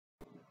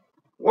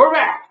We're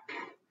back.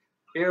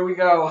 Here we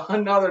go.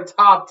 Another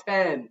top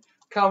 10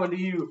 coming to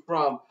you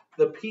from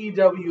the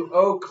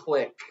PWO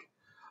clique.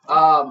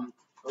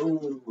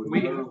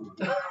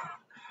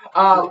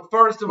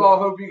 First of all,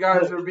 hope you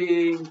guys are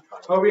being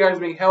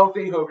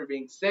healthy. Hope you're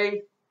being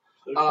safe.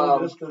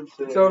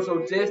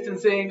 Social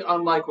distancing,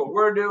 unlike what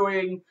we're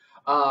doing.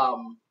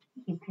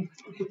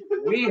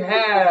 We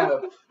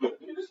have.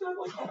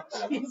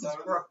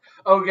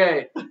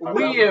 Okay,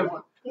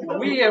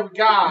 we have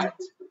got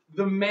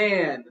the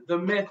man, the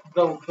myth,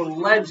 the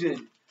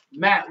legend,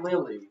 Matt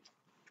Lilly.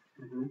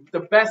 Mm-hmm.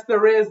 The best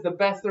there is, the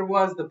best there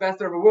was, the best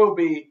there ever will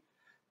be,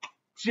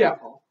 Jeff.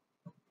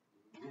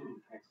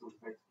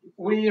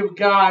 We have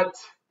got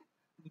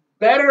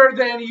better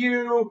than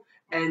you,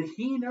 and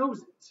he knows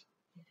it.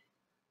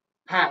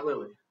 Pat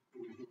Lilly.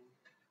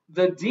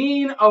 The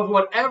dean of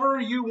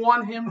whatever you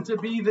want him to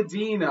be the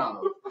dean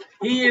of.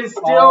 He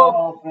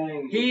still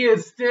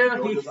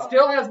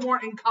has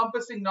more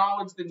encompassing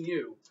knowledge than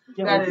you.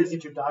 That is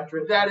get your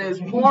doctorate. That is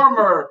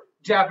former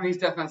Japanese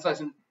Deathmatch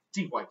Legend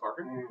Steve White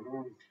Parker.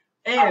 Mm-hmm.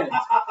 And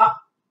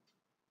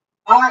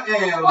I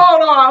am.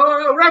 Hold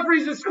on,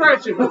 referee's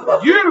discretion.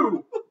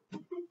 You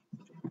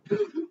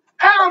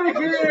out of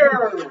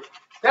here.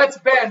 That's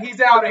Ben.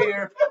 He's out of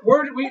here.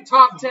 We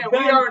top 10.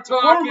 Ben, we are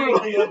talking.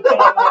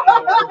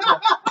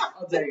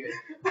 I'll take it.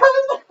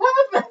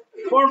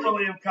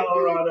 Formerly of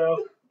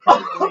Colorado.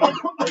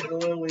 Currently of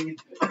Lilly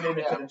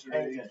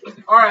Penitentiary.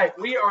 All right,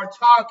 we are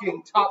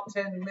talking top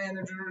 10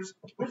 managers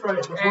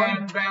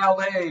and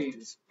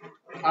valets.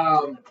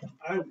 I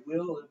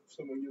will if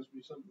someone gives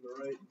me something to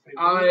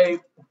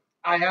write.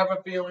 I have a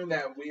feeling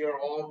that we are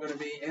all going to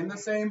be in the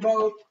same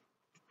boat.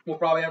 We'll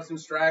probably have some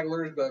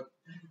stragglers, but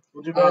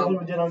we'll do better than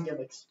we did on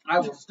gimmicks. I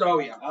will stow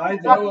you. I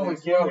thought the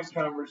gimmick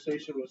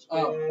conversation was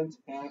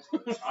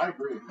fantastic. I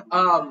agree.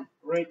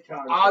 Great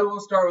conversation. I will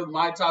start with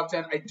my top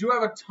 10. I do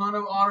have a ton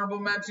of honorable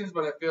mentions,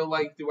 but I feel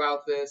like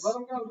throughout this. Let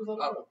them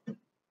go.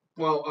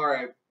 Well, all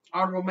right.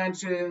 Honorable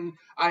mention.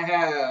 I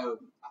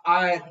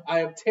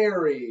have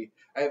Terry.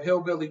 I have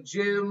Hillbilly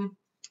Jim.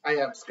 I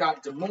have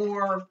Scott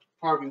D'Amore,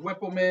 Harvey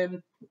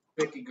Whippleman,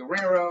 Vicky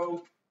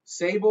Guerrero,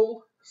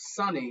 Sable,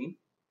 Sonny,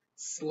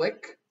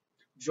 Slick,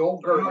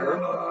 Joel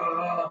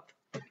Gertner,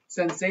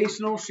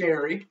 Sensational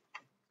Sherry,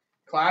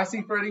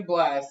 Classy Freddie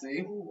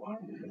Blassie,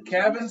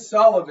 Kevin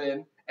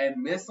Sullivan,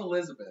 and Miss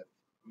Elizabeth.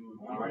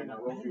 All right, now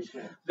roll through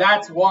 10.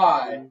 That's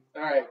why.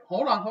 All right,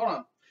 hold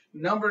on.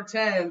 Number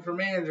 10 for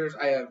managers,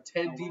 I have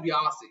Ted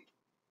DiBiase.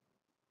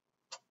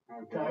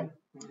 Okay.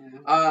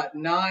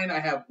 9, I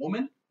have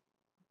Woman.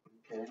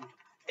 Okay.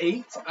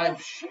 8, I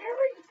have Sherry.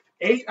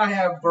 8, I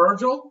have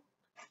Virgil.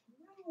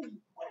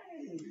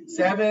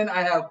 7,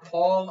 I have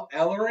Paul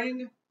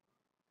Ellering.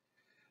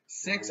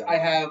 6, I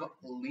have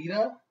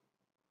Lita.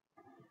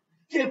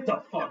 Get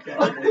the fuck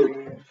out of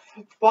here.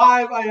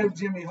 5, I have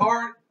Jimmy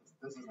Hart.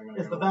 This isn't going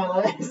to go the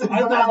ballet.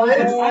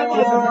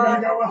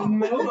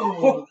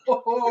 No.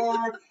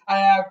 4, I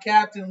have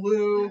Captain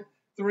Lou.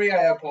 3,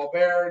 I have Paul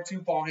Bearer.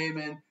 2, Paul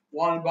Heyman.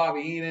 1,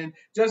 Bobby Heenan.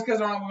 Just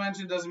because honorable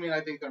mention doesn't mean I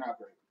think they're not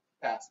great.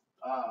 Pass.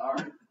 All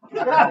right.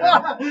 All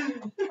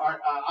right.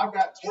 I've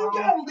got 12. You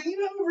got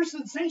Lita over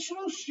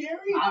Sensational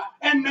Sherry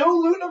and no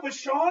Luna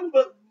Vachon,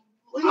 but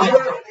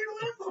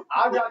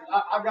I've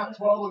got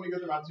 12. Let me go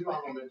through my 2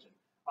 honorable mentions.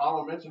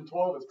 Honorable mention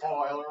 12 is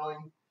Paul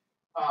Ellering.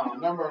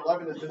 Number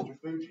 11 is Mr.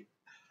 Fuji.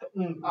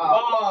 10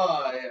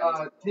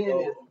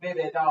 is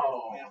Baby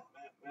Doll.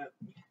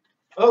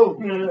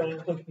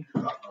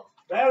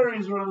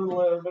 Battery's running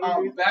low.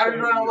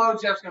 Battery's running low.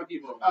 Jeff's going to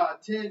keep moving.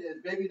 10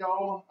 is Baby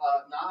Doll.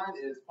 9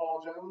 is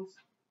Paul Jones.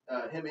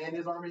 Him and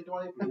his Army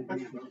 20.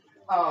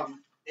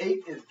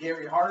 8 is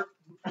Gary Hart.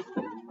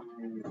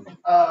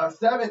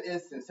 7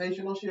 is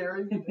Sensational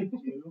Sherry.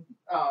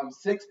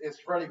 6 is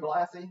Freddie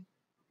Blassie.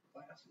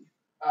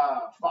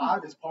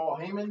 5 is Paul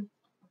Heyman.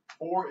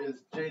 4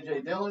 is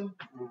J.J. Dillon.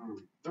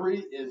 3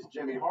 is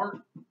Jimmy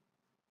Hart.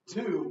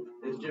 2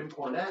 is Jim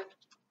Cornette.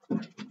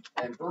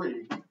 And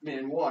 3,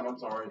 and 1, I'm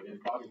sorry, is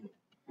Bobby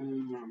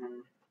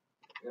Heenan.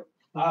 Yep.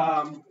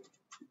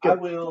 I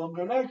will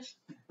go next.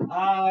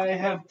 I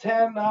have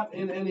 10, not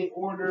in any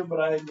order, but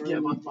I agree.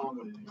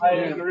 I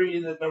agree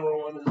that number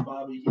 1 is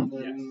Bobby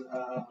Heenan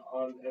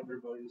on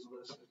everybody's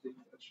list. I think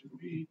that should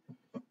be.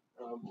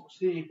 We'll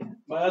see.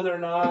 My other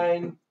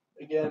 9,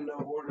 again, no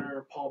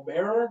order. Paul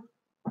Bearer,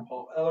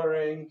 Paul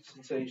Ellering,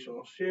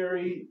 Sensational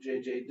Sherry,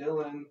 J.J.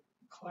 Dillon,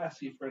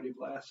 Classy Freddie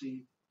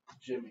Blassie,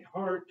 Jimmy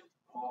Hart,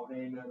 Paul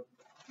Heyman,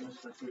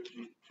 Mr.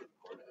 Fuji, Jim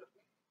Cornette.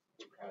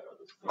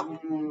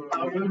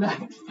 I'll go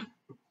next.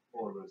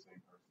 4 of those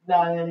same person.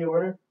 Not in any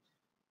order.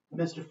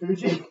 Mr.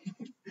 Fuji,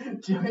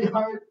 Jimmy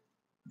Hart,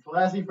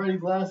 Classy Freddie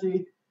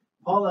Blassie,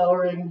 Paul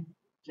Ellering,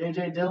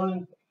 J.J.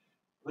 Dillon,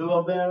 Lou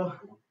Albano,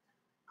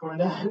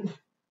 Cornette,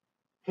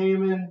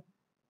 Heyman.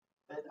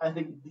 I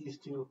think these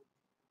 2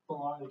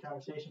 belong in the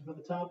conversation for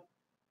the top.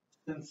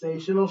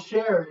 Sensational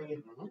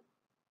Sherry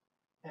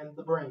and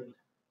the Brain.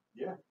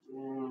 Yeah.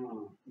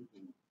 All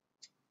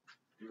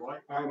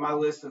right, my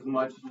list is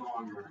much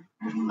longer.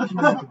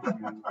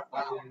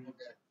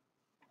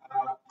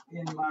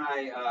 in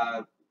my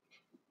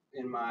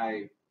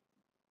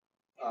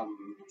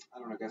I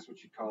don't know, I guess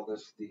what you'd call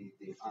this, the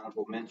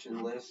honorable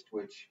mention list,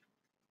 which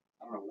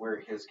I don't know where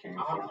his came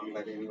from,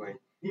 but anyway.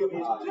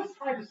 Just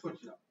try to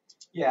switch it up.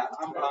 Yeah,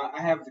 I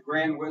have the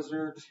Grand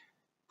Wizard,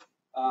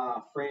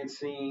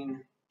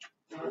 Francine,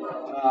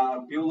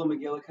 Beulah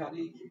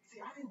McGillicuddy,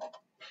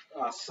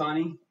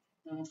 Sonny,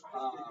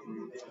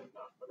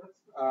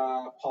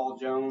 Paul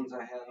Jones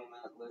I had on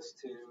that list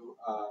too,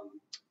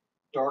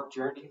 Dark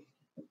Journey,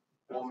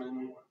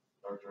 Woman,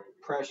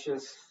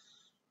 Precious,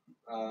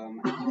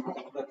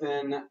 but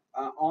then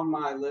on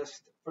my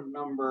list for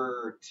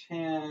number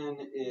 10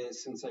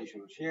 is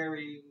Sensational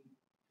Sherry,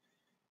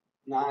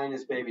 9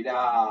 is Baby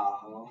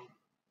Doll,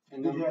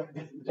 and number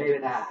Baby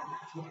Doll.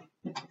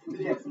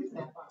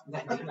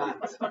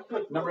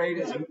 Number 8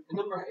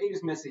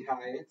 is Missy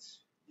Hyatt.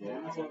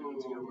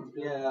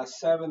 Yeah.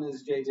 7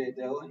 is J.J.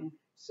 Dillon.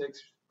 6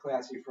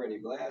 Classy Freddie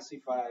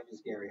Blassie. 5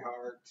 is Gary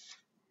Hart.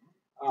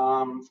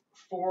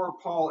 4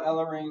 Paul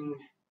Ellering.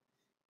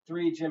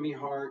 3 Jimmy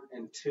Hart,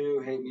 and 2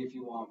 Hate Me If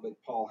You Want, but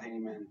Paul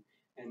Heyman,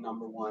 and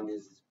number 1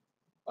 is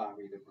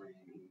Bobby the Brain.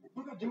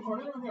 You got Jim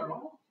Cornette on there at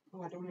all?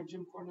 Oh, I don't have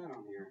Jim Cornette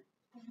on here.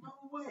 No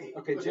way.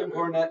 Okay, Jim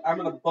Cornette. I'm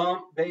gonna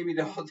bump Baby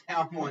Doll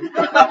down one.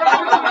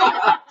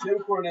 Jim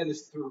Cornette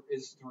is 3.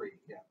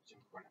 Yeah, Jim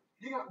Cornette.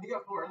 You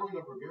got Paul Ellering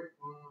over Gary.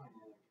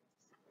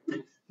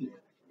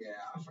 Yeah,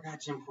 I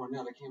forgot Jim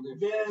Cornette. I can't believe.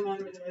 Ben, I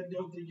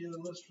don't think you had a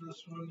list for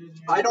this one, did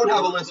you? I don't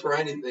have a list for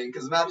anything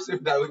because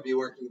Mapsuit I would be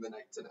working the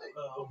night tonight.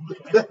 Oh,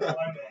 okay.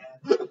 My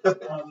bad.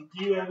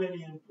 Do you have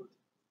any input?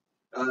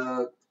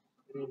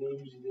 Any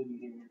names you didn't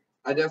hear?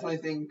 I definitely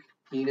think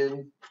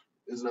Heenan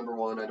is number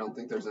 1. I don't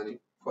think there's any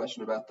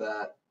question about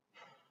that.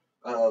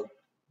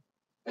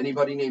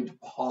 Anybody named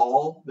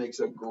Paul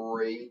makes a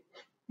great.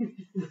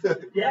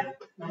 Yeah.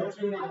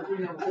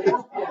 Heyman,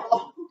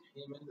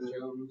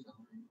 Jones.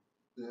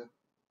 Yeah.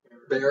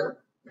 Bear.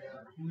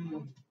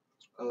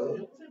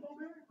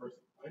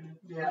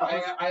 Yeah,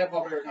 I have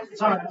Paul Bear.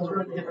 Sorry, I was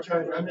ready to get the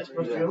treasure. I missed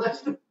most of your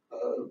list.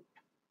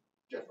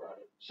 Jeff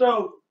Ryder.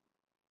 So,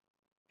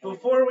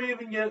 before we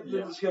even get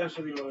the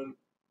discussion going,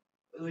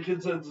 the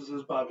consensus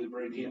is Bobby the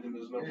Brain Heenan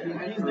is number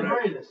 1. He's the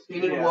greatest.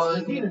 Heenan Yeah. was.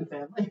 The Heenan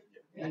family.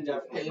 And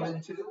definitely.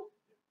 Heyman too.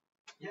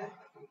 Yeah.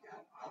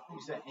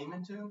 You said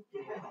Heyman too?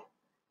 Yeah.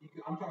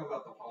 I'm talking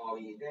about the Paul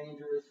E.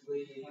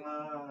 Dangerously.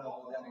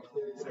 All that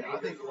includes. I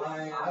think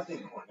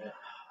Cornette.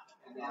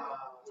 And then,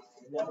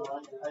 No,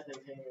 I think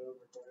Heyman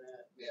over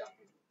Cornette. Yeah.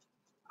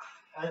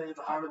 I think it's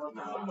a hard one.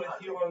 I'm with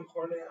you on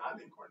Cornette. I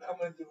think Cornette. I'm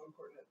with you on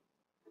Cornette.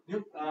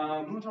 You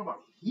want to talk about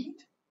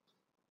heat?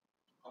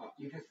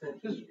 you just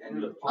said Just he. And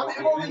really- Paul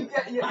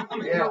Yeah.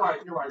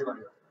 Heyman. You're right. But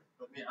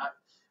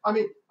I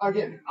mean,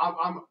 again,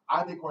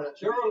 I think Cornette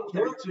should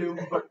be too.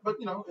 But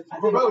you know, it's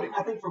we're voting.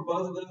 I think for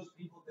both of those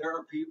people,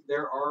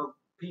 there are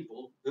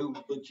people who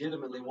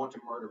legitimately want to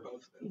murder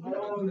both of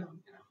them. You know.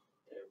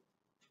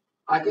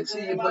 I could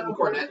see you putting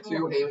Cornette 2,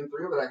 Heyman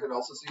 3, but I could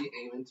also see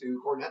Heyman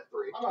 2, Cornette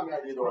 3. I'm not mad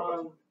either way.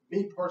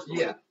 Me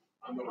personally, Yeah.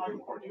 I'm going to pick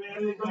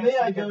Cornette. For me,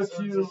 I go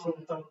Consensus to- on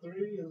the top 3.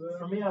 Is that?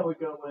 For me, I would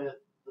go with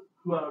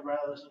who I would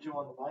rather listen to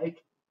on the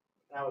mic.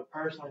 And I would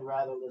personally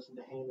rather listen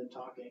to Heyman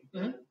talking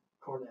than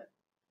Cornette.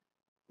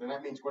 Then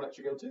that means Cornette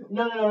should go too.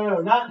 No,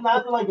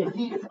 not like a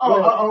heat.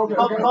 Okay.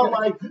 But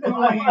like,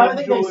 I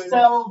think they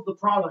sell the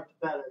product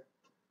better.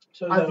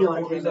 So I feel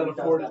like is that a Heyman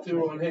does 4 to that 2 to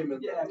me. on Heyman?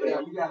 Yeah,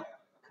 you got.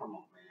 Come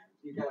on, man.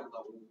 You got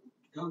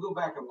to go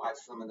back and watch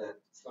some of that.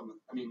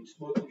 I mean,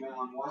 Smoky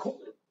Mountain. Watch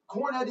it.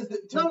 Cornette is the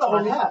No,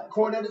 I have.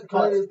 Cornette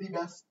is the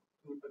best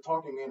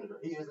talking manager.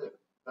 He is it.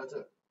 That's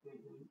it.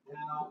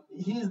 Now,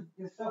 He's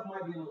his stuff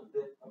might be a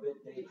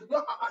bit dated.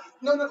 No.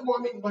 Well,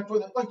 I mean, like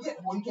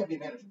you can't be a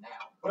manager now.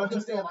 But I'm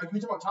just saying, like, we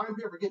talk about time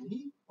period for getting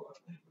heat.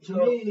 to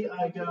me.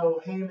 I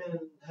go. Heyman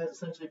has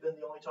essentially been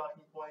the only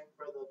talking point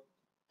for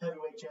the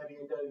heavyweight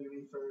champion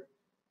WWE for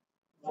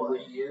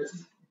 3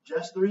 years.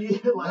 just 3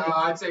 years. Like,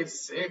 I'd say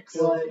 6.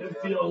 like,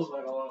 It feels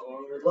like a lot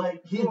longer.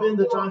 like he's been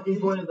the talking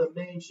point of the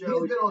main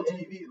show. He's been on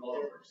TV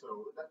longer,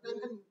 so that's.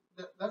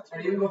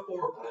 And even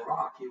before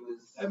Brock, he was.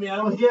 I mean,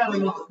 Brock Listen,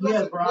 and we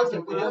just Brock need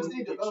to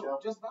and Big Show.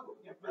 vote. Just vote.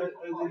 I think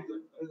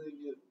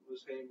it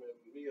was Heyman.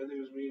 I think it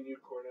was me and you,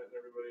 Cornette, and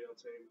everybody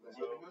else Heyman. That's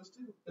So, what it goes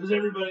to. is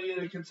everybody in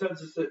a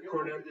consensus that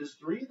Cornette is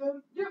 3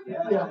 then?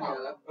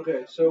 Yeah.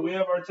 Okay, so we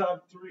have our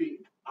top 3.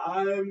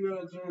 I'm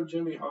gonna throw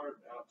Jimmy Hart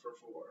out for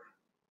 4.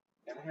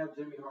 And I have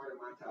Jimmy Hart in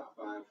my top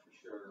 5 for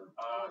sure.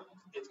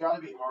 It's got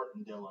to be Hart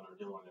and Dillon, or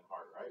Dillon and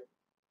Hart, right?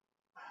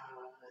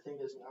 I think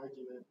there's an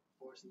argument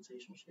for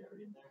Sensational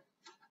Sherry in there.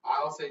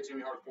 I'll say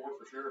Jimmy Hart 4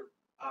 for sure.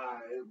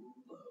 I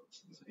love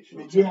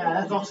Sensational.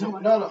 Yeah, that's also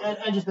No.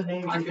 and just the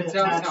names. I he's can been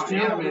tell attached how to.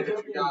 animated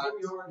you got.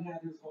 Jimmy Hart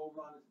had his whole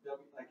run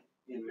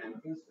in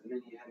Memphis, and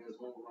then he had his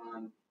whole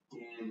run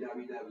in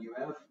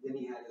WWF. Then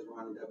he had his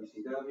run in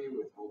WCW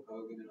with Hulk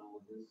Hogan and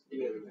all of his.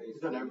 He's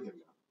done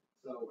everything.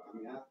 So I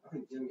mean, I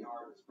think Jimmy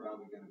Hart is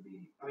probably going to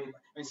be. I mean,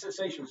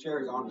 Sensational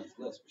Sherry's on this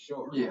list for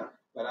sure. Yeah.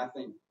 But I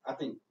think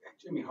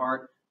Jimmy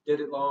Hart did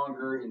it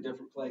longer in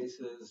different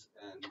places,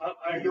 and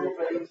I agree with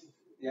that.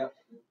 Yep.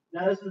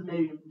 Now this is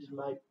maybe just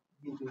my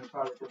me being a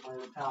product of my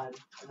own time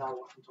and not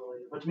watching until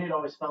later. But to me, it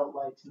always felt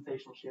like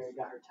Sensational Sherry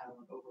got her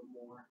talent over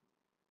more.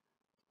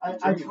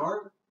 Jimmy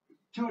Hart?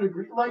 To a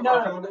degree, like The no,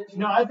 Hart no, Foundation?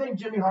 no. I think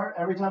Jimmy Hart.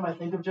 Every time I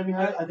think of Jimmy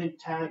Hart, I think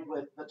tag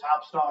with the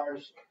top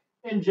stars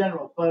in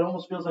general. But it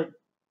almost feels like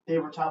they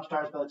were top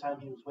stars by the time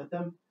he was with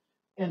them.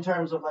 In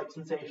terms of like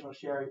Sensational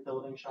Sherry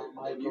building Shawn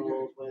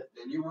Michaels with.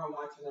 And you weren't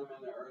watching them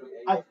in the early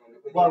 80s?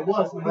 Well, I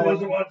was. I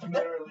wasn't watching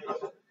that early.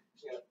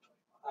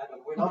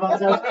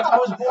 I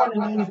was born in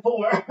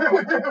 '94. Have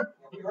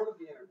you heard of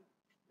the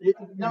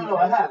internet? No,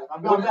 I haven't.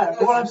 I'm going back.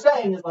 But what I'm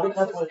saying is like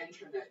that's what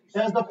Internet.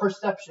 that's the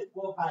perception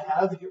I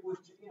have. It was,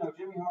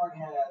 Jimmy Hart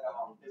had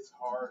his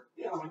heart.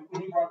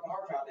 When he brought the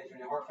Hart Foundation,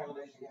 the Hart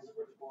Foundation has the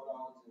British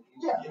Bulldogs.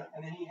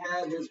 And then he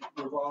had his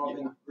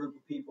revolving group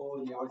of people,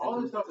 and he always All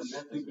had this stuff the is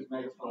stupid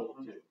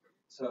megaphone. too.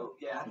 So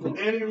yeah, I think.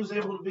 And he was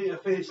able to be a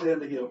face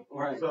and a heel.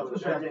 Right. So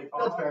That's fair.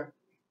 That's fair.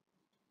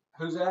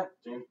 Who's that?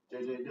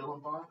 JJ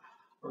Dillon 5?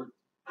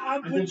 I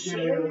think would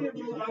Sherry-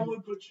 I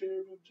would put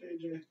Sherry above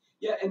JJ.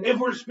 Yeah, and If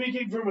we're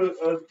speaking from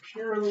a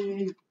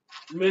purely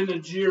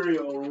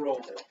managerial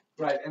role,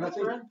 right, and I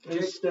think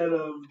instead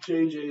of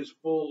JJ's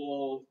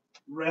full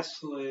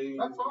wrestling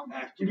That's fine.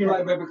 acumen.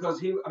 right, but because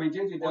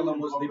J.J. Dillon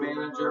was the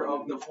manager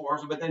of the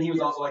Force, but then he was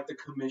also like the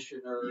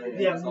commissioner. And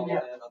Yeah, he was all yeah.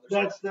 that other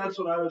stuff. That's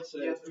what I would say.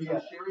 Yes, Yeah.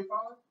 Sherry 5?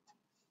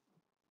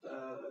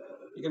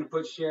 You're gonna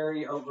put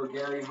Sherry over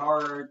Gary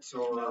Hart,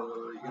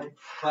 or you're gonna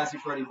Classy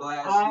Freddie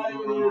Blassie.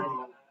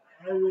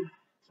 I would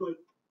put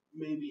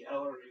maybe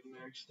Ellering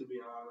next, to be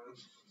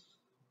honest.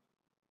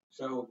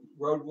 So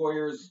Road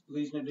Warriors,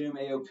 Legion of Doom,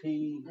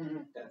 AOP. Mm-hmm.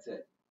 That's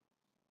it.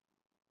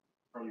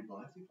 Freddie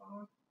Blassie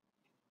 5?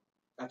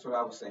 That's what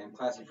I was saying.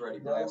 Classy Freddie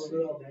Lou Blassie.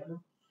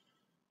 Albano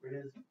for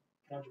his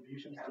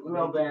contributions. to Lou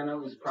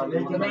Albano is probably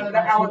making one of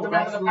it the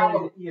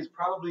wrestling. He is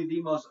probably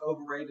the most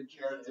overrated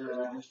character in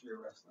the history of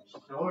wrestling.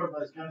 Sure,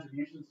 but his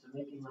contributions to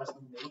making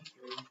wrestling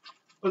mainstream.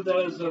 But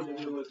that has nothing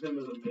to do with him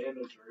as a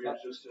manager. He was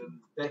just in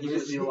That he he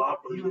was just the heel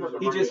operator.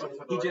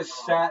 he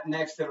just sat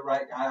next to the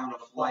right guy on a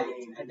flight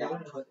and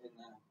got put in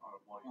the.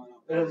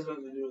 That has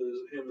nothing to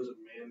do with him as a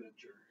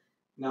manager.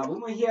 No,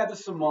 but when he had the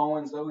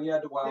Samoans, though, he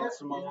had the Wild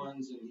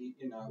Samoans, and he,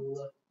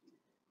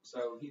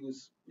 so he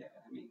was. Yeah,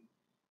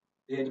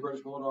 he had the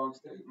British Bulldogs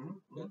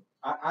too. But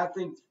I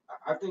think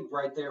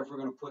right there, if we're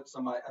gonna put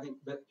somebody, I think,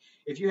 but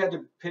if you had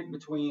to pick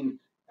between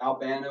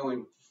Albano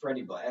and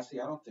Freddie Blassie,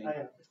 I don't think.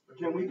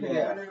 Can we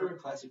consider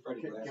Classy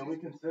Freddie Blassie. Can we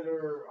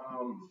consider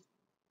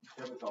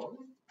Kevin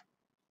Sullivan?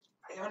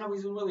 I don't know.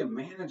 He's really a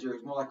manager.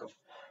 He's more like a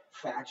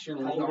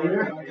faction Leader.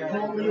 leader.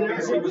 Leader.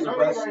 Because he was a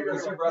wrestler.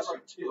 Because he wrestled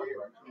too.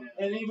 Right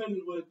now. And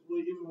even with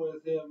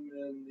him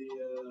in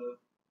the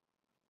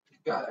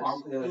Guys.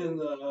 in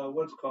the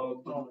what's it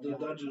called the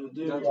Dungeon of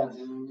Doom,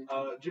 Dungeon.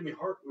 Jimmy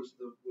Hart was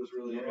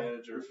really a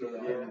manager for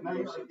that Yeah.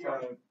 most of the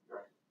time.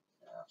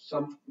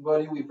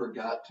 Somebody we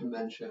forgot to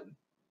mention.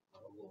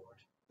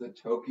 The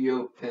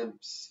Tokyo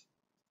Pimps.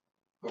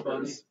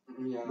 Hookers.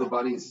 Yeah. The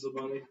bunnies. The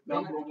bunny.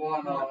 Number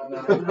one on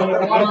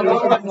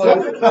Logan's list.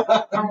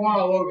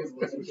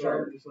 I'm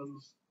sorry,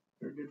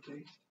 they're good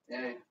taste.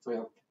 Yeah.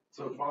 Yeah.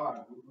 So 5.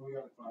 We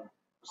got 5.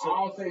 So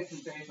I'll say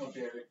Sensational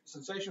Sherry.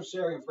 Sensational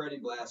Sherry and Freddie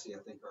Blassie, I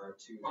think, are our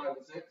two. 5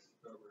 and 6.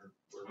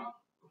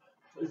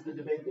 It's the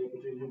debate there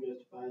between who goes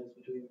to 5 is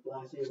between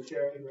Blassie and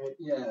Sherry, right?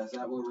 Yeah, is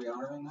that where we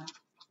are on that?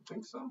 I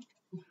think so.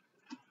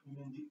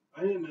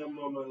 I didn't have him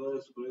on my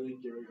list, but I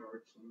think Gary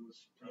Hart's in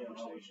this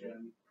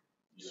conversation.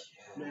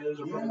 I mean,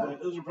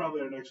 those are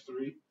probably our next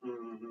 3.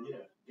 Mm-hmm.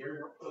 Yeah. Gary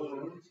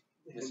Hart.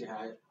 Missy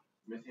Hyatt.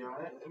 Missy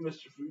Hyatt. And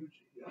Mr.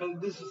 Fuji.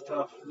 This is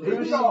tough.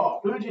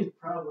 Fuji's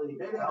probably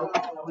out, I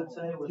would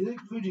say. You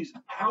think Fuji's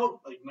out?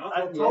 Like not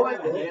in the Yeah.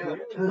 top 10? Yeah.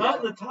 Not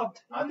in the top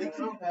 10. I think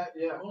so.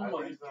 Yeah. Oh I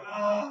my think so.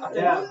 god. I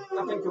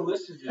think the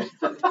list is just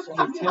 10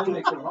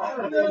 makes it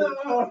hard.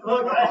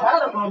 Look, I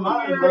had him on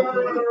mine, but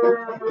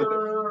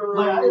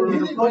like, I didn't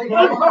even put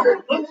Gary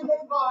Hart.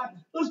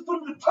 Let's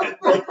put him in 10.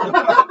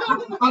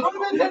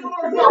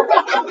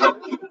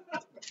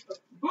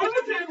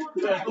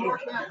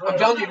 I'm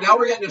telling you, now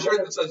we're getting a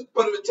shirt that says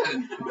put him at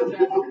 10. That's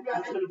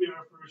going to be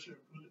our first shirt.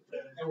 Put it at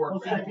 10. And we're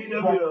back.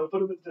 PWO,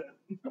 put him at 10.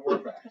 And we're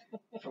back.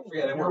 Don't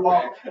forget, and we're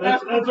back.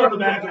 That's on the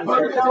back of the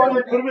shirt.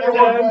 Put him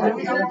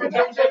at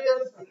 10.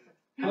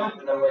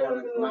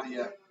 Not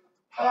yet.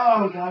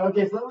 Oh god.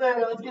 Okay, so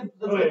let's get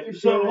Okay, through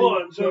so Sherry.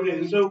 hold on. So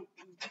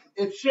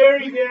it's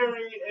Sherry,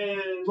 Gary,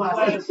 and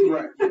Blassie.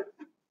 Blassie.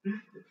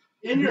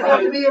 In your You have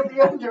to head, be at the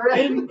end,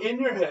 right? in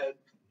your head,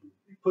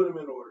 put them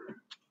in order.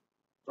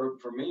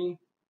 For me,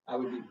 I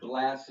would be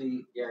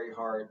Blassie, Gary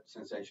Hart,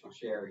 Sensational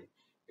Sherry,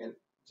 and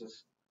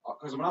just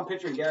because when I'm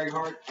picturing Gary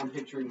Hart, I'm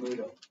picturing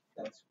Muto.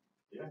 That's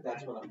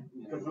what I'm.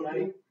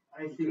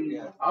 I see.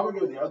 Yeah. I would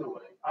go the other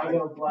way. I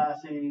go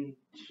Blassie,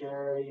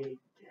 Sherry,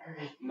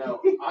 Gary. No,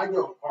 I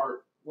go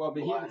Hart. Well,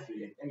 but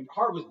Blassie. and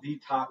Hart was the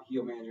top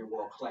heel manager in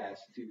world class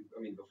too.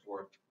 I mean,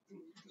 before.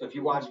 So if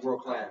you watch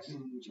World Class,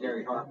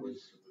 Gary Hart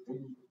was.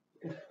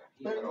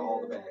 He had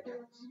all the bad guys.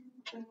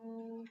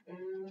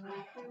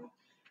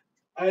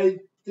 I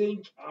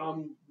think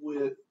I'm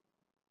with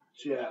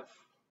Jeff.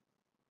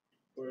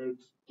 where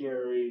it's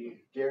Gary,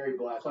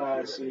 Blassie,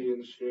 Classy,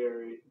 and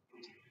Sherry.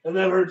 And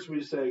that hurts me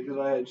to say because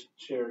I had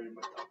Sherry in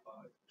my top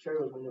 5. Sherry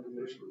was my number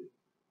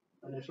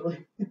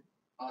initially.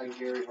 I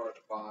Gary Hart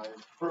 5.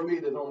 For me,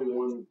 there's only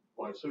one.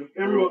 Like, So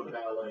everyone.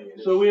 ballet.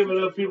 So we have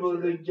enough people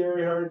that think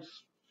Gary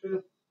Hart's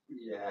 5th.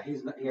 Yeah,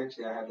 he's not. He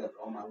actually, I have that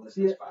on my list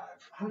Yeah. as 5.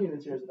 I don't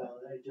even see her as a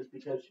ballet just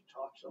because she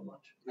talks so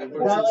much. I put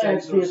Ballet, I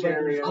Sensational see it, but-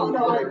 Sherry. Oh,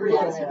 no, I agree.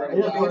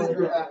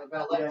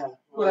 Ballet. Yeah.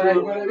 But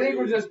I think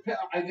we're just.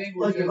 I think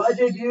we're Like if I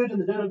just. debuted in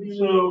the WWE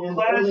So in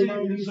the early Classy,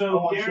 90s, I so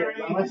want Gary,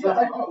 shit on my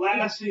side.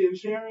 Lassie, and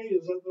Sherry.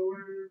 Is that the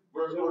word?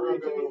 We're gonna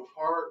go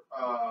Hart,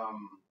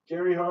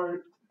 Gary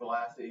Hart.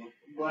 Blassie.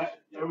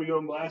 Are we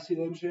going Blassie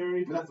then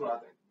Sherry? That's what I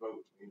think.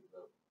 Vote. We need to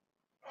vote.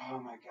 Oh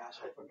my gosh,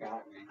 I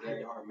forgot, man.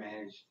 Gary Hart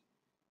managed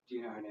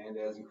Gino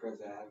Hernandez and Chris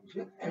Adams.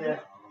 Yeah.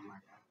 Oh my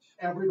gosh.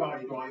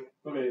 Everybody, Dwight.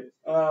 Okay.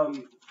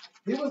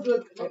 He was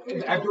the.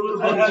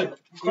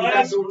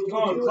 Classy,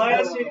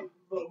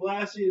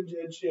 Blassie,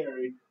 and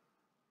Sherry.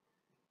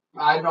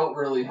 I don't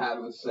really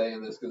have a say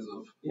in this because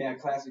of Yeah,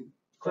 classic.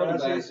 Freddie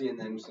Classy. Blassie and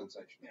then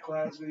Sensational.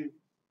 Classy.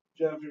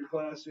 Jeff, you're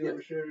Classy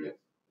over Sherry. Yeah.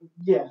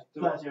 Yeah,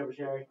 Classy over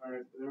Sherry. All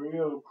right, there we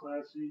go.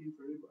 Classy,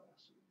 Freddie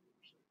Blassie.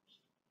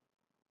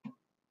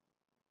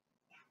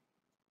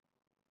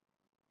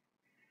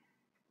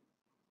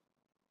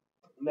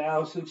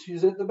 Now, since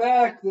she's at the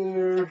back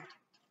there,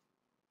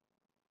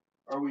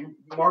 are we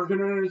marking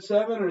her at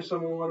 7, or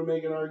someone want to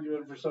make an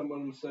argument for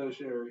someone instead of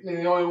Sherry?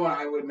 The only one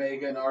I would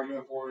make an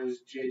argument for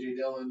is J.J.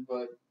 Dillon,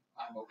 but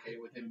I'm okay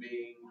with him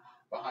being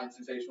behind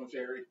Sensational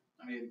Sherry.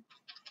 I mean,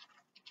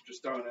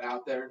 just throwing it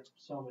out there.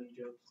 So many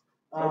jokes.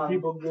 Are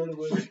people good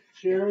with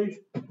Sherry?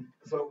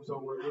 So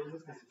what is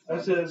this?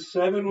 I said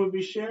 7 would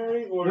be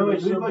Sherry, or No, wait,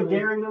 there's did we put somebody-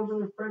 Gary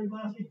over Freddie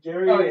Blassie?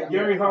 Gary, Oh, yeah.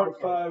 Gary Hart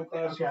Okay. 5,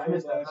 Classy, Okay, I Freddie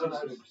missed that. Blassie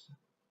I 6.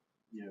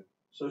 Yeah.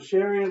 So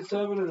Sherry at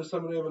 7, or does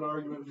somebody have an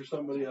argument for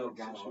somebody else?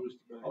 Got She one. was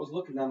the I was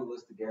looking down the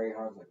list of Gary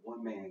Hart, like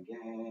one man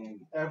gang.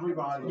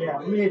 Everybody. Yeah,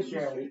 me and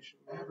Sherry.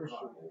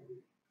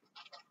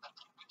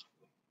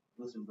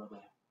 Listen, brother.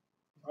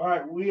 All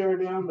right, we are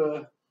down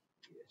to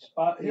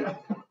spot 8.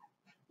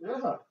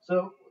 Yeah.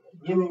 So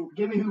give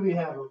me who we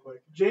have real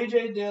quick.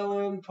 J.J.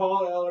 Dillon,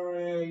 Paul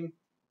Ellering,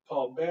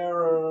 Paul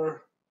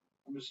Bearer,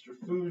 Mr.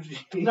 Fuji.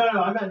 No,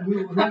 I meant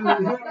who we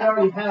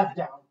already have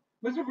down.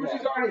 Mr.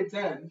 Fuji's already at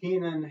 10.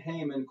 Keenan,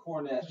 Heyman,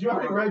 Cornette. Did you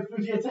already write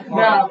Fuji at 10?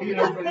 No, he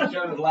doesn't really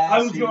show the I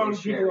was Blassie, going and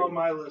to people Sherry. on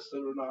my list that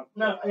are not.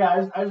 No,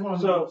 yeah, I just want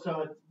to.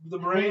 So, The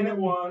Brain at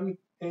 1,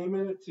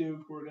 Heyman at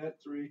 2, Cornette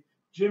 3,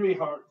 Jimmy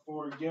Hart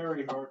 4,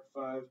 Gary Hart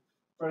 5,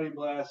 Freddie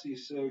Blassie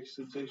 6,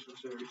 Sensational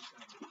Sherry 7.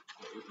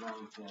 8, 9,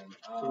 10.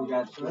 So we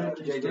got So there's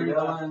J.J. three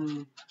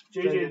Dillon.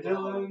 J.J.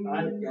 Dillon.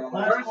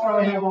 Last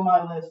 4 I have on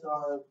my list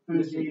are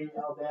Fuji,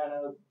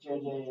 Albano, JJ,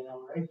 and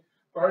Ellering.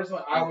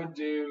 Personally, I would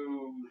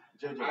do.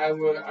 JJ. I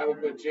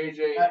would put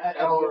J.J.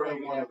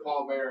 Ellering and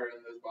Paul Bearer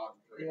in this bottom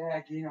 3.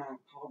 Yeah, you know,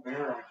 Paul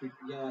Bearer. I keep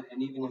forgetting.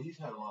 And even Well, he's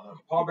had a lot of.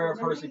 Paul Bearer,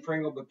 Percy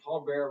Pringle, but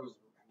Paul Bearer was,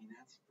 I mean,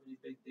 that's a pretty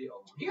big deal.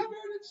 he got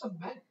married in some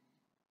men.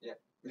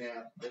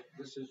 Yeah.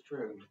 This is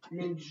true. I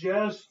mean,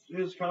 just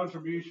his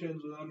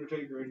contributions with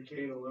Undertaker and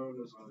Kane alone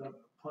is not enough.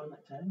 Put him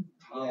at 10.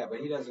 Yeah, but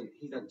he doesn't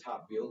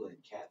top Beulah in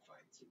cat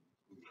fights.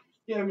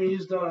 Yeah, I mean,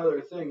 he's done other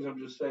things. I'm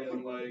just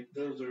saying, like,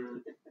 those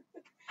are.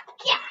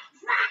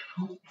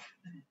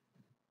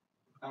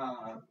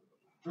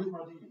 Bruce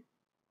Martini.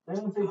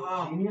 Doesn't say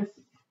Oh. genius.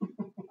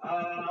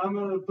 I'm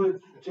going to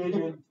put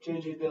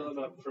J.J. Dillon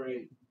up for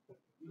 8.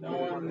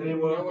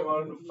 Anyone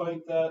want to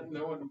fight that?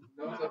 No one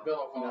said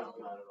Bill No, Alfonso.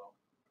 not at all.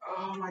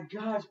 Oh my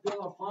gosh,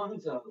 Bill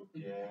Alfonso.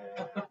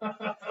 Yeah.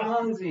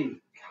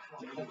 Fonzie.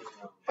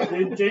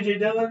 J.J.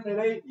 Dillon at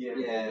 8?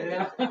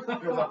 Yeah.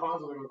 Because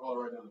Alfonso, they're going to call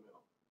it right down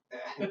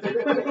the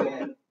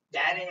middle.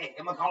 Daddy,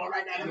 I'm gonna call it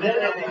right now.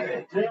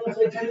 Did anyone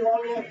say Teddy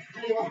Long yet?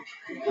 Teddy Long?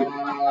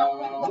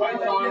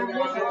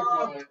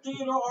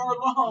 Theodore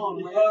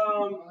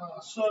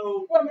Arlong.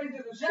 So What made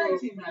it a tag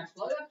team match,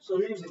 player? So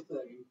here's the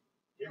thing.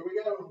 Here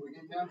we go. We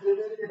get down to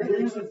it.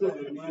 Here's the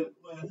thing.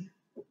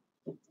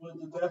 With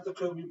the death of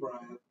Kobe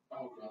Bryant,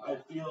 Oh, I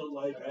God. feel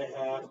like I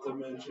have to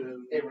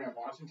mention Abraham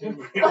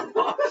Washington. Abraham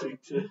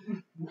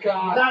Washington.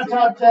 God. Not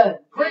top 10.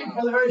 Great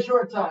for the very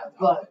short time,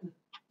 but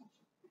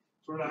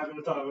We're not going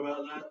to talk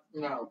about that.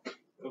 No.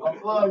 Okay.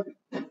 look.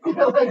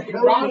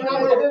 Round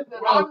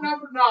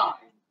number 9.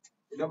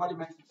 Nobody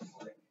mentions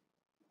it.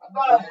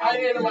 But I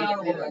did a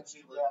honorable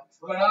mention.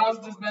 But I was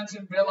just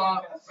mentioning Bill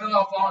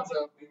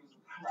Alfonso.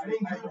 I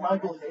think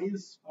Michael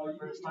Hayes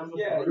for his time with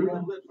Yeah, the you group.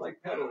 got lips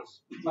like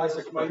petals.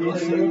 Bicycle Michael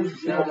petals.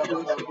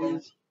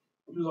 Hayes.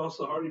 He was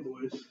also Hardy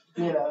Boys.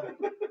 Yeah.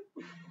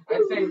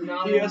 I'd say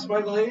 9. Yes,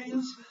 Michael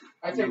Hayes.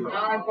 I'd say 9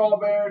 Paul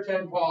Bearer,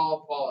 10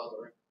 Paul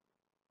Ellering.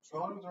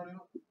 Sean was already on.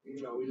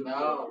 No, we didn't.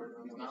 No,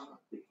 he's not.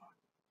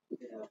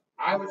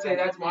 I would say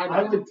that's my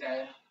I number would-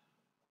 10.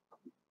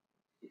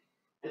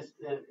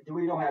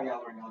 We don't have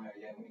Ellering on there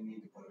yet. We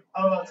need to put it.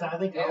 I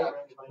think Yeah, Ellering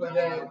might But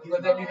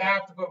be- then you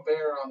have to put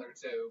Bear on there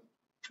too.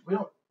 we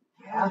don't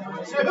have to.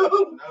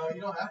 No,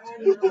 you don't have to.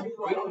 We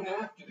don't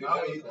have to do No,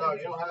 that. you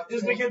don't have to.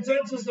 Is the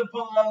consensus that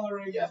Paul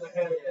Ellering Yes. is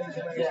ahead? Is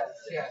next?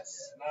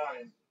 Yes.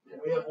 9.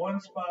 We have one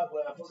spot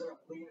left.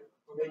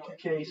 Make your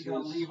cases. We're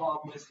gonna leave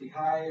off Missy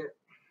Hyatt,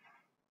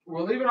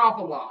 We're leaving off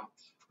a lot.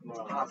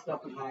 Hot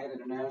Stuff and Hyatt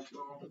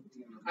International.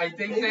 I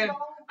think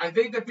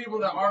that people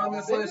that are on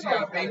this list, you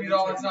got Baby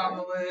Doll that's not on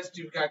the list.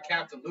 You've got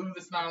Captain Lou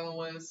that's not on the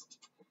list.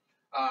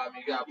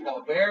 You got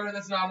Paul Bear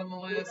that's not on the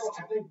list.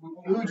 I think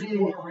what we're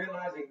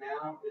realizing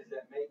now is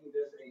that making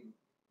this a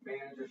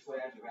manager /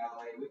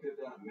 valet, we could have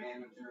done a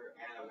manager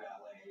and a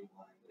valet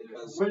one.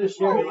 Because We're just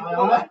sharing.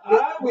 I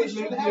would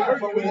make the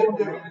argument.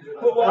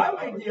 Well, I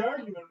make the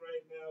argument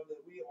right now that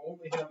we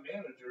only have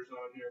managers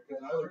on here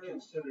because I would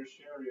consider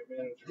Sherry a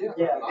manager.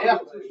 Yeah.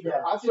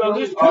 So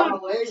this could.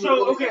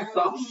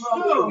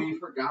 We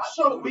forgot.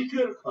 So we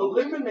could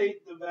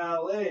eliminate the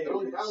valet. The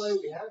only valet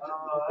we have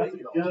That's a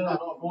good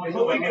point.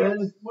 But we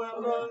could.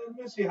 Well,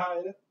 Missy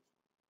Hyatt.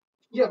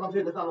 Yeah, but I'm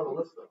saying that's not on the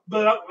list though.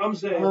 But I'm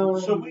saying,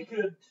 so we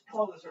could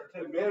call this our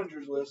 10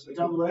 managers list and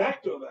go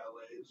back to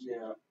valets.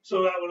 yeah,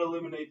 So that would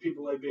eliminate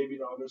people like Baby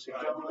Doll, Missy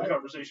Hyatt from the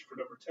conversation for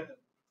number 10.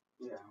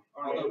 yeah.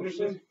 All right, Although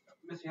Anderson?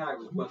 Missy Hyatt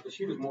was, but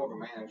she was more of a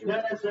manager.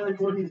 Not necessarily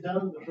for what he's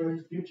done, but for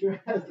his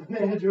future as the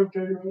manager of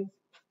Cody Rhodes.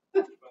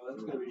 Well, that's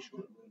going to be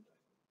short lived.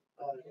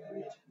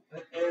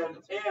 And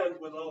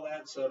with all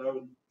that said, I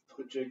would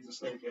put Jake the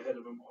Snake ahead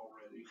of him already.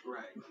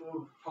 Right.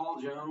 Paul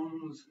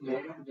Jones.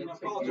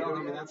 Paul Jones. I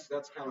mean, that's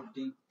kind of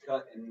deep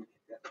cut, and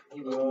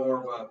he was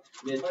more of a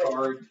mid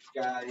card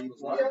guy. He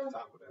was not at the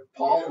top of that.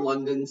 Paul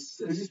London's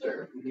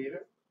sister.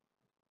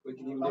 We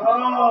can even do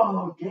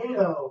Oh,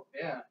 Gato.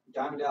 Yeah.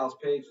 Diamond Dallas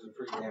Page was a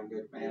pretty damn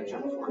good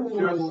manager.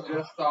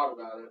 Just thought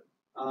about it.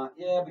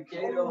 Yeah, but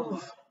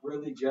Gato's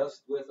really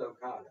just with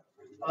Okada.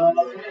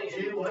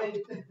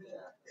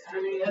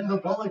 And the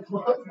Bullet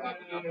Club. That's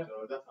not enough.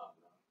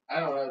 I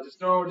don't know. Just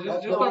throw names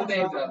out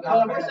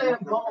there. We're saying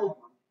Paul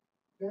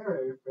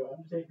Bearer for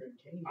Undertaker and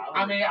Kane.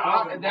 I mean,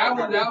 that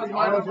was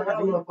my number. I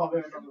love Paul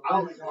Bearer number I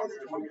one. was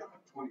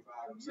 25.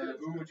 So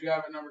who would you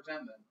have at number 10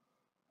 then?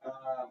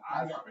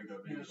 I'd probably go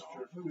Baby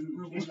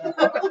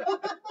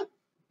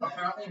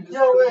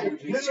Yo,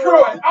 wait.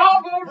 Screw it.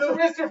 I'll vote for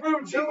Mr.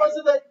 Fuji. Who was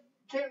it that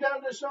came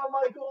down to Shawn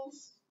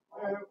Michaels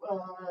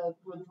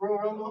with Royal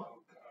Rumble?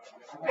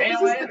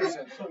 Pam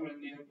Anderson. Some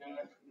Indian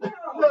guy.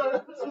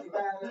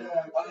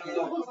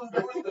 Who was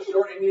the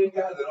short Indian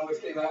guy that always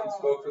came out and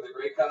spoke for the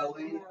Great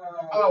Khali?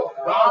 Oh,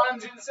 Ron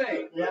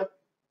Jinsei. Yep.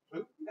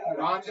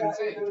 Ron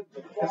Jinsei.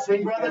 The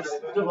Singh Brothers,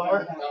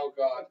 Devar. Oh,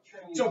 God.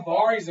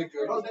 Jabari's a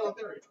good one. Jose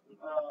Lothario.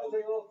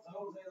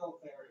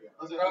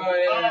 Oh,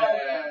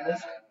 yeah.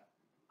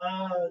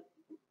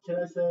 Can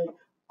I say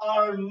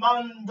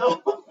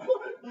Armando?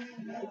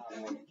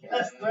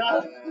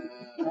 Estrada.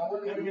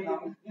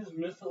 Is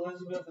Miss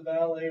Elizabeth a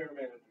valet or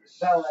manager?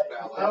 Ballet.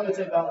 I would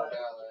say ballet.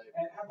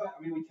 And how about, I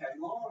mean, we Teddy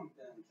Long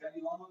then.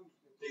 Teddy Long.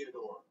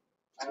 Theodore.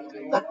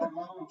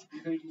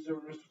 You think he's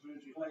over Mr.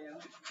 Fuji?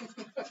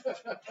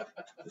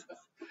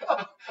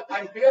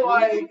 I feel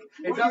like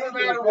it doesn't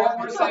matter what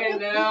we're saying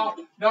now.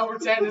 Number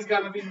 10 is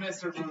going to be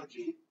Mr.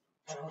 Fuji.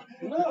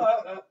 No,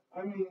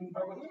 I mean,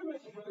 Who did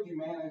Mr. Fuji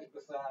manage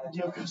besides?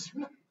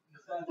 Yokozuna.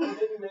 Did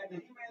he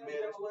manage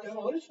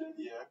Demolition?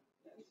 Yeah.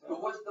 Who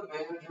was the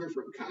manager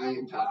from Kai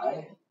and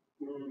Tai?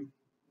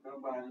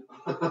 Nobody.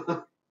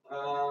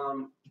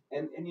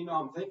 And you know,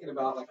 I'm thinking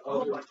about like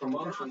other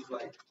promotions,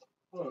 like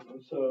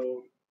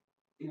so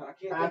you know, I can't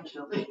think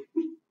Actually.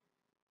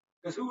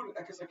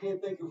 because I can't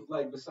think of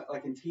like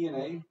like in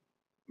TNA,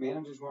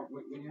 managers weren't.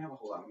 We didn't have a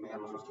whole lot of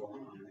managers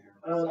going on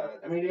there.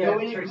 I mean, yeah,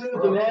 we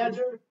include the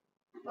manager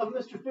of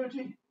Mr.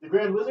 Fuji, the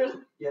Grand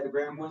Wizard. Yeah, the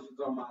Grand Wizards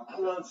on my. I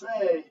was gonna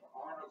say.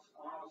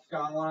 Arnold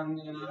Scotland,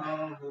 you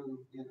know, who,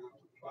 you know,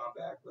 Bob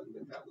Backlund,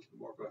 and that was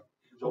more of a.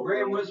 So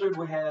Grand Wizard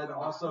we had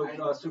also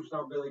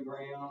Superstar Billy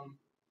Graham.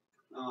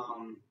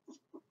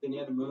 Then you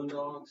had the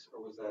Moondogs,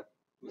 or was that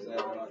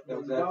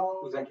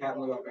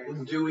Captain Lou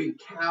Albano? Do we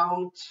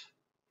count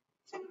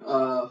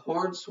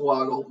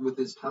Hornswoggle with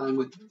his time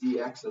with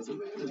DX as a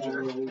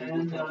manager?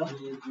 And Do not.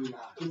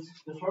 does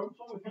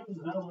Hornswoggle count as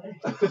an LA?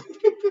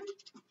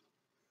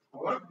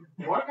 What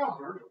about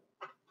Virgil?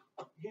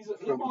 He's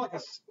more like a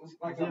Is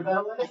he a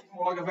valet?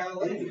 more like a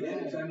valet.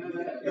 Yeah,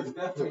 it's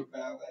definitely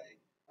valet.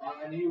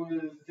 And he was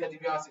Ted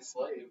DiBiase's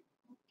slave.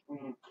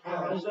 So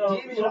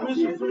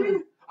Mr.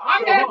 Fuji.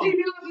 I got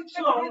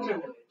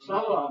DiBiase.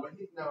 So,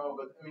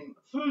 But I mean,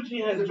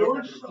 Fuji had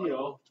George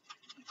Steele.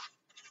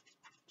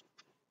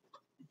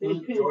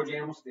 George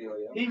Animal Steel,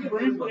 yeah. He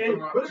briefly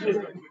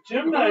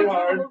Jim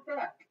Neidhart,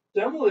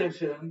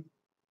 Demolition,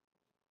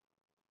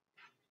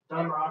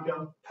 Don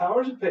Morocco.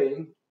 Powers of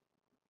Pain,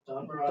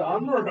 Don Morocco.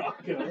 Don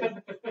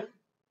Morocco,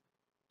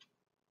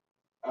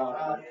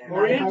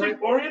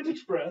 Orient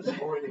Express,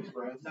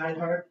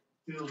 Neidhart.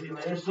 Who he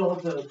later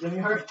sold to Jimmy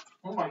Hart.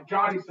 Oh my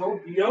God, he's so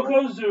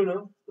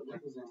Yokozuna.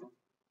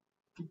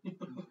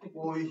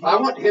 I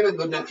want him in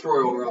the next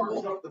Royal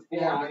Rumble.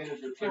 Yeah.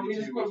 Can we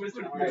just put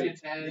Mr. Fuji at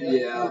 10?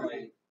 Yeah.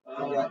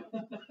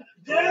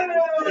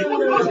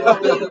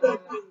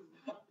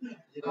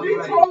 We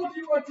told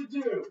you what to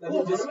do. Let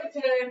me just- Put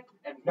him at 10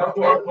 and No,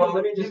 fuck well,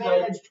 let me He just tell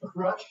you. managed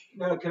Crush.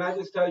 No, can I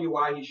just tell you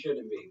why he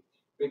shouldn't be?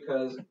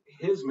 Because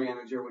his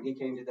manager, when he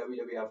came to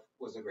WWF,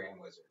 was a Grand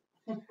Wizard.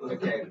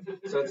 Okay,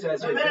 so it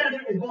says The here,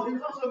 manager, well, he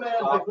was also a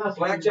manager like last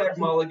Blackjack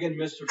Mulligan,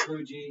 Mr.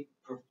 Fuji,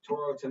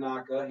 Toro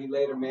Tanaka. He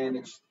later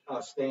managed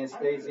Stan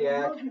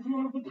Stasiak. He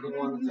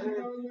won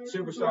the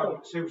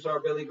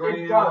Superstar Billy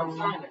Graham.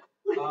 Sign it.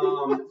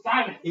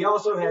 Sign it. He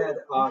also had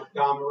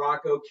Don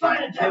Morocco,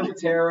 Kim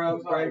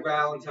Matera, Greg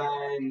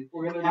Valentine,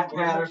 Pat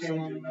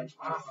Patterson,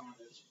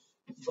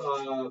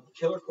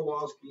 Killer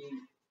Kowalski,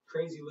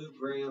 Crazy Luke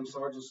Graham,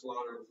 Sergeant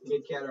Slaughter,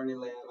 Big Cat Ernie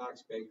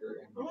Lennox Baker,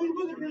 and Well, he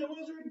wasn't Grand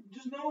Wizard,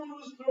 just no one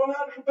was throwing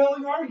out a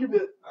compelling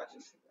argument.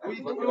 We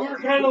look were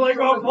kind of like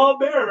on Paul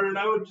Bearer, and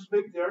I would just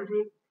make the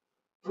argument.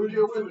 Fuji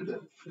or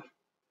Wimbledon?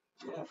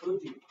 Yeah,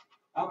 Fuji.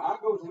 I'll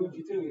go with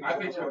Fuji too. I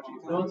think so.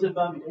 No one said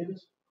Bobby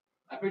Davis.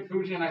 I picked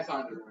Fuji and I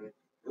signed it already.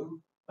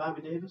 Who?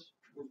 Bobby Davis.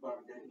 Who's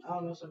Bobby Davis? I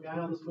don't know, some guy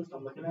on this list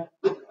I'm looking at.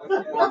 Okay.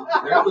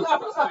 That was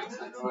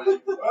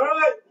All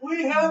right,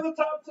 we have the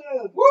top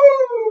 10.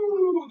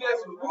 Woo!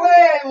 That's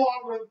way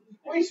longer,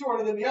 way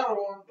shorter than the other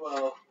one.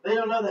 Well, they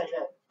don't know that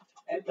yet.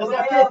 And That's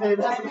not kayfabe,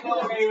 that's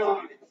the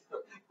All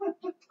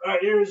right,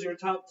 here's your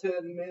top 10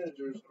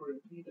 managers according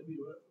to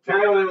PWF. 10,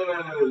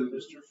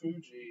 Mr.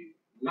 Fuji,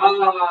 9,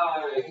 Paul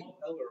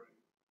Ellering,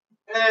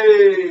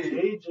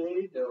 8,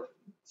 JJ Dillon,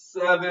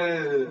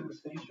 7,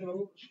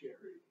 Sensational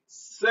Sherry,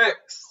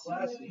 6,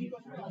 Classy,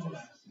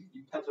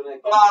 You pencil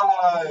that.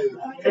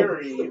 5,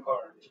 Harry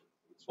Hart,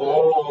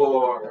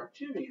 4,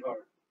 Jimmy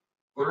Hart,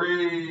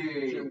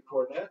 3, Jim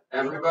Cornette,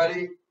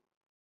 everybody,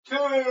 2,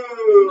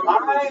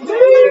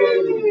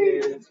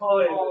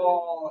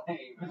 Paul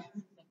Heyman.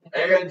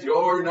 and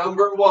your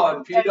number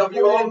 1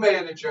 PWO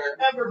manager.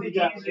 Ever the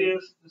became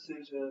easiest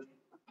decision,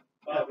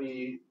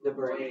 Bobby The the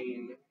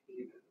Brain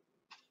Heenan.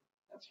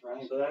 That's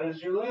right. So that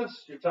is your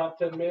list, your top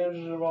 10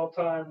 managers of all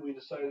time. We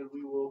decided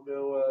we will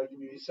go give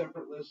you a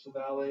separate list of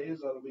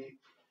valets. That'll be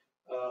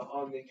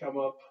on the come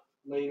up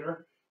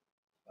later.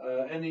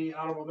 Any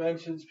honorable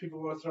mentions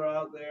people want to throw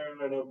out there?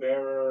 I know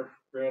Bearer,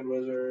 Grand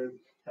Wizard,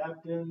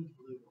 Captain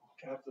Lou.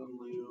 Captain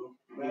Lou.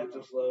 Matt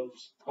just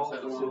loves Paul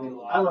Cindy Cindy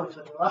Lauper. I love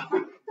Cindy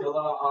Lauper. Bill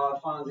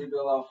Alfonso,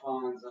 Bill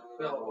Alfonso.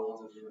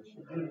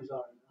 Duties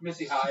are.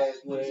 Missy Hyatt,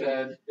 we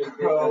said.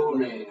 Oh,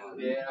 man.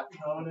 Yeah.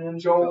 Conan.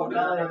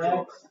 Jordan.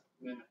 X.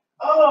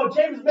 Oh,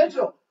 James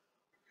Mitchell.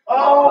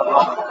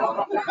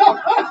 Oh.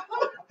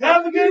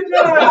 Have a good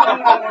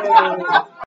night!